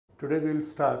Today we will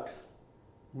start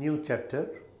new chapter,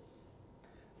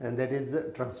 and that is the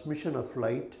transmission of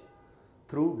light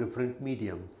through different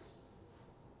mediums.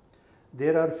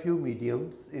 There are few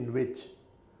mediums in which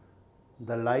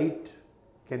the light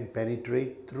can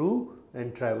penetrate through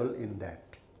and travel in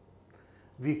that.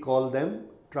 We call them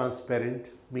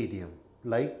transparent medium.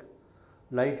 Like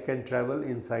light can travel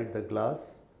inside the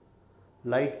glass,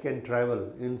 light can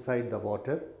travel inside the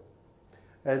water.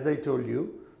 As I told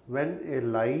you, when a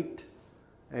light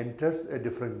enters a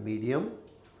different medium,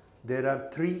 there are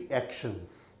three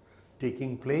actions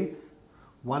taking place.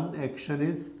 One action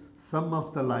is some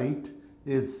of the light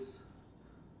is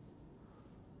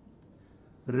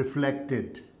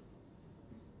reflected,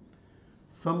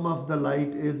 some of the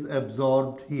light is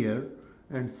absorbed here,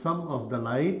 and some of the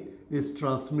light is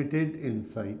transmitted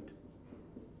inside.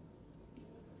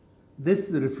 This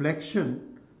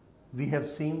reflection, we have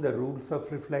seen the rules of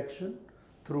reflection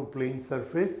through plane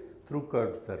surface, through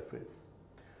curved surface.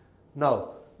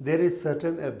 Now, there is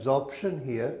certain absorption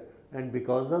here, and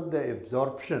because of the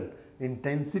absorption,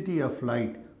 intensity of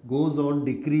light goes on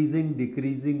decreasing,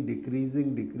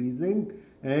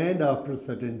 and after a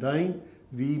certain time,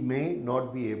 we may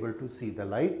not be able to see the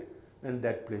light, and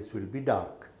that place will be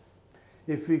dark.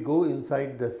 If we go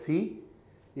inside the sea,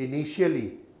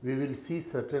 initially we will see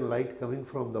certain light coming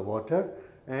from the water,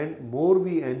 and more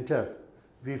we enter,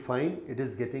 we find it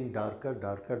is getting darker.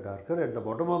 At the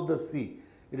bottom of the sea,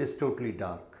 it is totally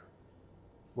dark.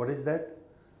 What is that?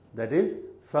 That is,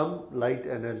 some light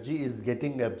energy is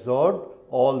getting absorbed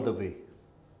all the way.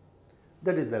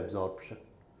 That is absorption.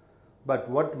 But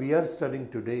what we are studying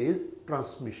today is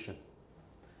transmission.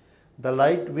 The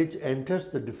light which enters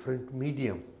the different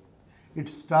medium, it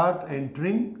starts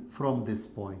entering from this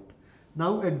point.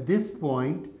 Now at this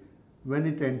point, when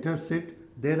it enters it,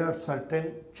 there are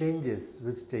certain changes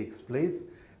which takes place,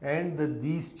 and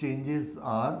these changes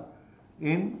are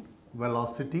in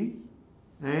velocity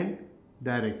and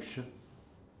direction.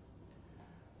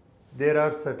 There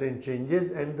are certain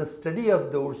changes, and the study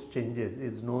of those changes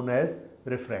is known as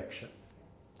refraction.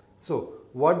 So,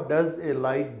 what does a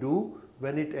light do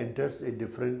when it enters a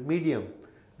different medium?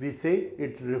 We say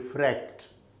it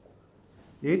refracts.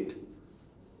 It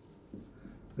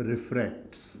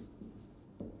refracts.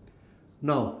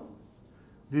 Now,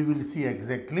 we will see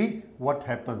exactly what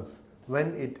happens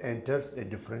when it enters a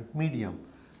different medium.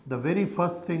 The very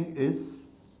first thing is,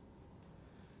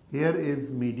 here is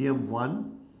medium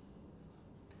 1,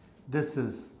 this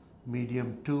is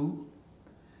medium 2.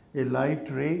 A light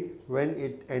ray, when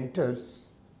it enters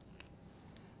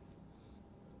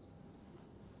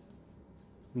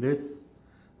this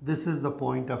is the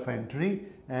point of entry,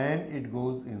 and it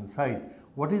goes inside.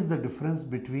 What is the difference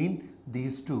between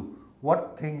these two?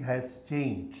 What thing has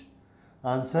changed?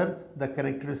 Answer: the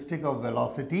characteristic of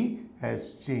velocity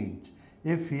has changed.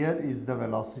 If here is the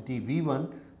velocity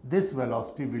v1, this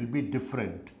velocity will be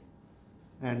different,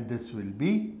 and this will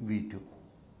be v2.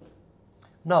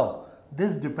 Now,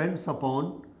 this depends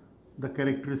upon the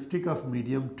characteristic of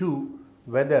medium 2,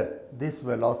 whether this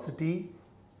velocity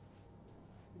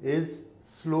is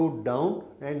slowed down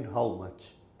and how much.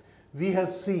 We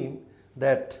have seen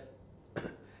that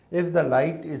if the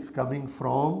light is coming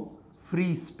from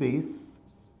free space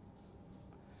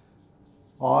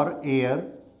or air,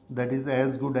 that is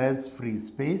as good as free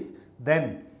space,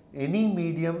 then any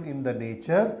medium in the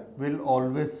nature will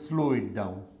always slow it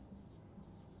down.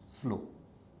 Slow.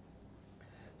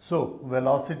 So,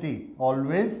 velocity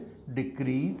always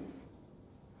decrease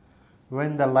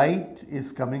when the light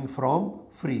is coming from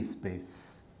free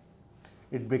space.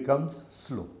 It becomes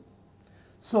slow.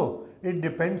 So, it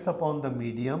depends upon the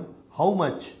medium how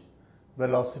much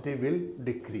velocity will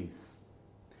decrease.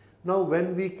 Now,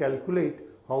 when we calculate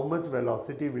how much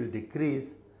velocity will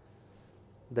decrease,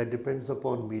 that depends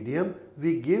upon medium.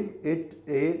 We give it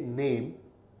a name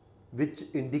which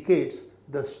indicates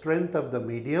the strength of the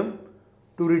medium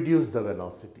to reduce the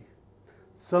velocity.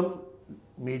 Some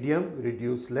medium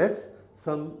reduce less,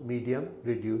 some medium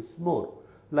reduce more.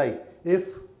 Like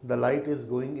if the light is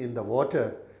going in the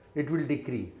water, it will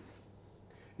decrease.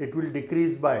 It will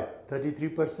decrease by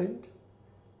 33%.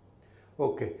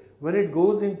 Okay. When it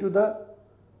goes into the,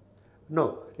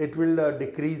 no, it will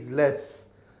decrease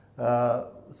less,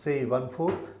 say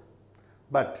 1/4.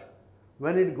 But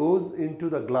when it goes into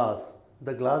the glass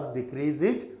decreases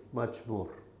it much more.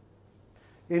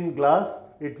 In glass,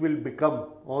 it will become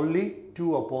only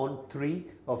 2/3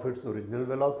 of its original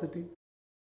velocity.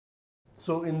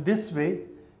 So, in this way,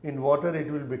 in water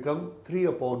it will become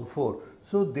 3/4.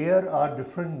 So, there are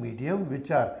different medium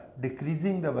which are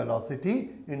decreasing the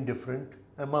velocity in different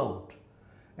amount,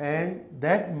 and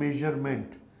that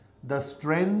measurement the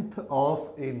strength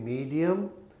of a medium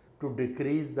to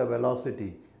decrease the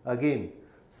velocity. Again,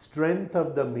 strength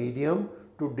of the medium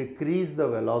to decrease the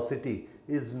velocity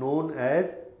is known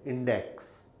as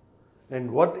index.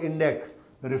 And what index?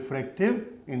 Refractive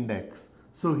index.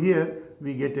 So here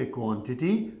we get a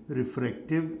quantity,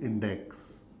 refractive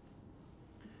index.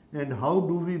 And how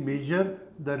do we measure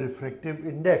the refractive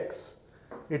index?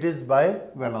 It is by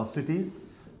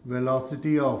velocities,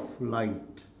 velocity of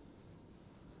light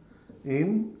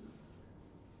in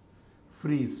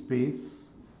free space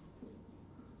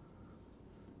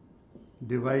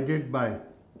divided by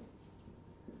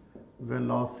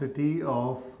velocity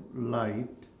of light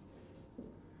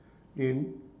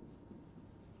in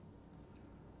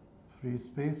free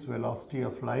space, velocity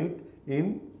of light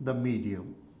in the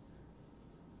medium.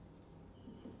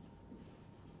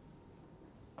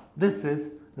 This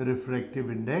is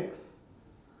refractive index.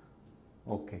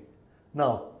 Okay.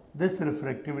 Now, this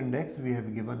refractive index we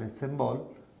have given a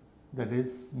symbol, that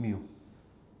is mu.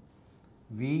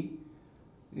 V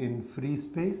in free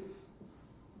space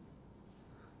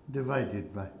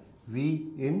divided by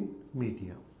V in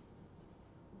medium.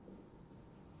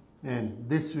 And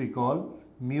this we call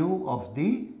mu of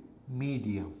the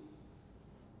medium.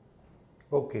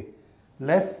 Okay.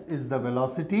 Less is the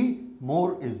velocity,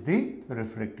 more is the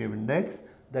refractive index,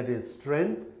 that is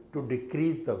strength to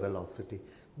decrease the velocity.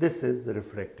 This is the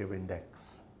refractive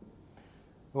index.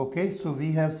 Okay, so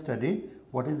we have studied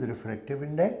what is refractive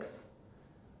index,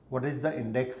 what is the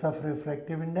index of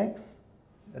refractive index,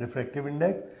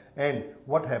 and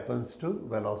what happens to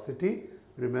velocity.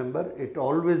 Remember, it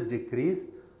always decreases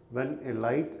when a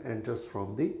light enters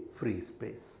from the free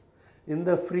space. In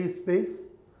the free space,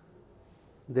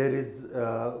 there is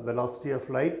velocity of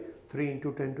light 3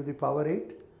 into 10 to the power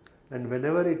 8, and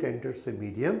whenever it enters a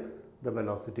medium, the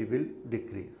velocity will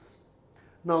decrease.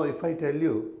 Now, if I tell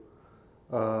you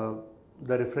the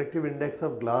refractive index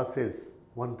of glass is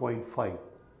 1.5,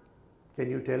 can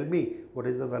you tell me what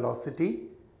is the velocity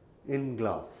in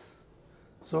glass?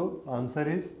 So, answer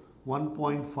is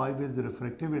 1.5 is the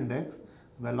refractive index,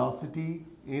 velocity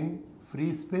in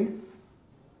free space,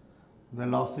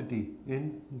 velocity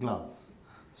in glass.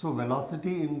 So,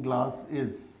 velocity in glass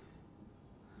is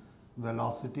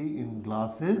velocity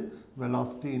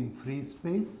in free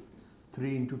space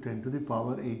 3 into 10 to the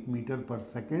power 8 meter per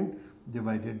second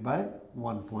divided by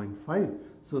 1.5.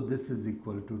 So, this is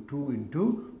equal to 2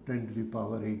 into 10 to the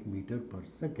power 8 meter per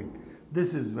second.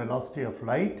 This is velocity of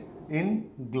light in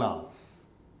glass.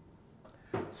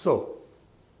 So,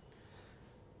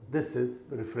 this is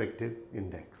refractive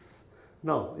index.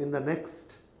 Now, in the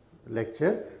next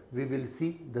lecture, we will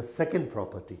see the second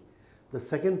property. The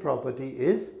second property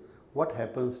is what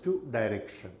happens to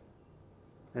direction,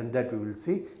 and that we will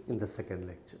see in the second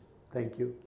lecture. Thank you.